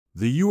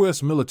The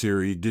U.S.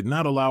 military did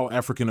not allow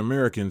African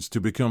Americans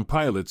to become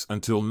pilots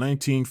until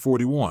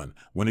 1941,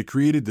 when it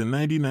created the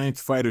 99th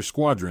Fighter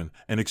Squadron,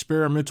 an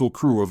experimental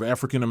crew of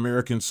African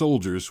American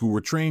soldiers who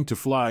were trained to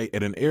fly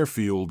at an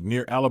airfield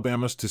near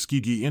Alabama's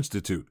Tuskegee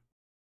Institute.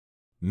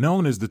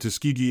 Known as the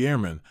Tuskegee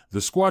Airmen, the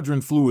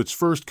squadron flew its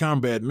first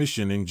combat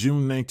mission in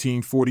June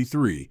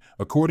 1943,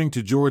 according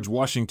to George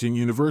Washington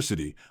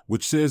University,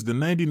 which says the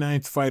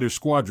 99th Fighter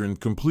Squadron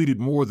completed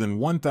more than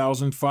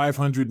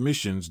 1,500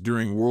 missions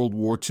during World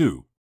War II.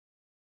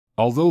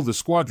 Although the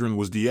squadron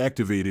was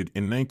deactivated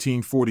in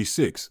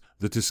 1946,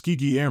 the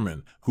Tuskegee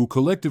Airmen, who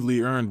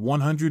collectively earned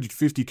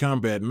 150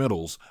 combat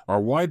medals, are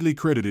widely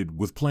credited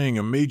with playing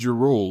a major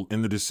role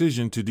in the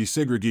decision to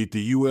desegregate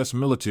the U.S.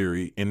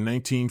 military in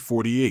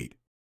 1948.